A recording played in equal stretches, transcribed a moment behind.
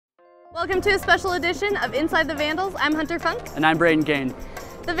Welcome to a special edition of Inside the Vandals. I'm Hunter Funk. And I'm Braden Kane.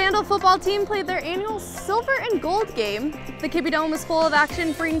 The Vandal football team played their annual silver and gold game. The Kippy Dome was full of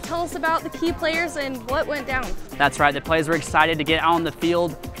action. Breen, tell us about the key players and what went down. That's right, the players were excited to get out on the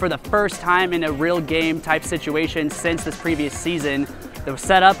field for the first time in a real game type situation since this previous season. The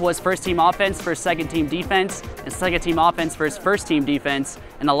setup was first team offense versus second team defense, and second team offense versus first team defense,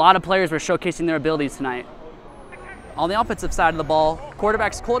 and a lot of players were showcasing their abilities tonight. On the offensive side of the ball,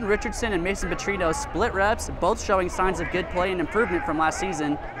 quarterbacks Colton Richardson and Mason Petrino split reps, both showing signs of good play and improvement from last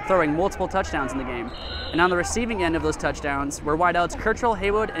season, throwing multiple touchdowns in the game. And on the receiving end of those touchdowns were wideouts Kurtrell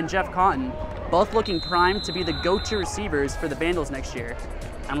Haywood and Jeff Cotton, both looking primed to be the go-to receivers for the Vandals next year.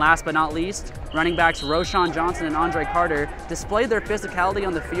 And last but not least, running backs Roshan Johnson and Andre Carter displayed their physicality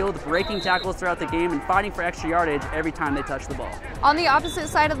on the field, breaking tackles throughout the game and fighting for extra yardage every time they touched the ball. On the opposite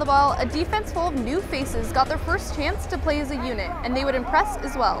side of the ball, a defense full of new faces got their first chance to play as a unit, and they would impress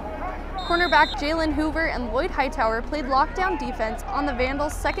as well. Cornerback Jalen Hoover and Lloyd Hightower played lockdown defense on the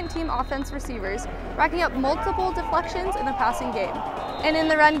Vandals' second-team offense receivers, racking up multiple deflections in the passing game. And in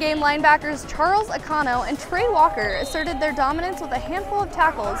the run game, linebackers Charles Acano and Trey Walker asserted their dominance with a handful of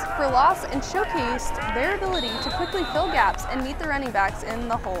tackles for loss and showcased their ability to quickly fill gaps and meet the running backs in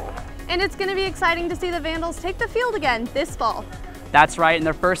the hole. And it's going to be exciting to see the Vandals take the field again this fall. That's right, and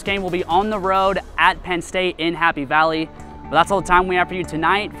their first game will be on the road at Penn State in Happy Valley. Well, that's all the time we have for you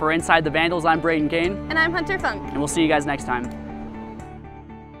tonight. For Inside the Vandals, I'm Braden Kane. And I'm Hunter Funk. And we'll see you guys next time.